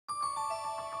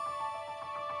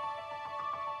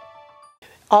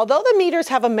Although the meters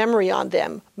have a memory on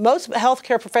them, most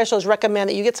healthcare professionals recommend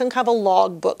that you get some kind of a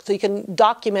logbook so you can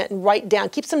document and write down,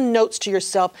 keep some notes to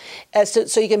yourself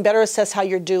so you can better assess how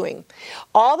you're doing.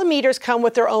 All the meters come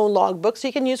with their own logbook, so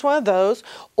you can use one of those,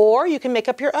 or you can make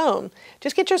up your own.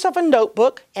 Just get yourself a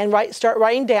notebook and start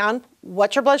writing down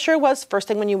what your blood sugar was first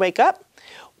thing when you wake up,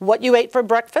 what you ate for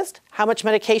breakfast, how much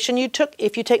medication you took,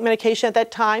 if you take medication at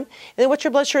that time, and then what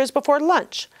your blood sugar is before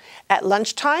lunch. At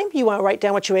lunchtime, you want to write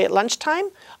down what you ate at lunchtime.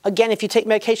 Again, if you take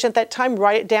medication at that time,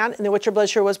 write it down, and then what your blood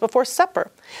sugar was before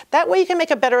supper. That way you can make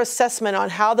a better assessment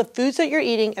on how the foods that you're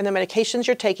eating and the medications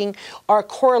you're taking are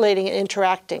correlating and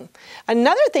interacting.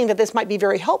 Another thing that this might be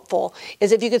very helpful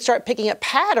is if you could start picking up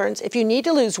patterns. If you need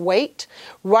to lose weight,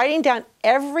 writing down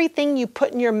everything you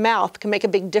put in your mouth can make a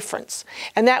big difference.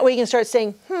 And that way you can start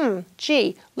saying,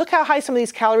 gee, look how high some of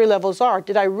these calorie levels are.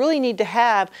 Did I really need to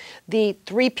have the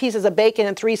 3 pieces of bacon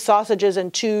and 3 sausages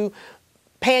and 2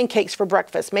 pancakes for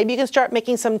breakfast? Maybe you can start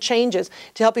making some changes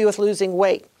to help you with losing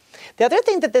weight. The other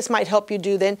thing that this might help you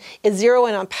do then is zero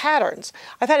in on patterns.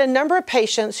 I've had a number of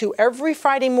patients who every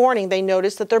Friday morning they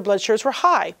noticed that their blood sugars were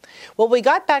high. Well, we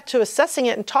got back to assessing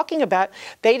it and talking about it,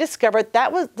 they discovered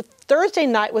that was the Thursday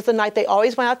night was the night they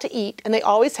always went out to eat, and they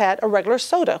always had a regular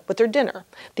soda with their dinner.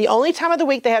 The only time of the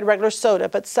week they had regular soda,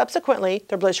 but subsequently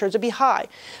their blood sugars would be high.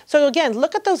 So again,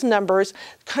 look at those numbers,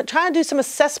 try to do some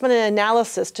assessment and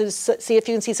analysis to see if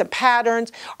you can see some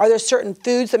patterns. Are there certain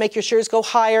foods that make your sugars go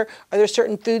higher? Are there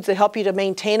certain foods that help you to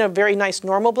maintain a very nice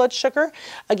normal blood sugar?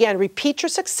 Again, repeat your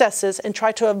successes and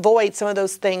try to avoid some of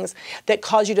those things that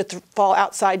cause you to fall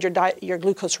outside your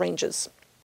glucose ranges.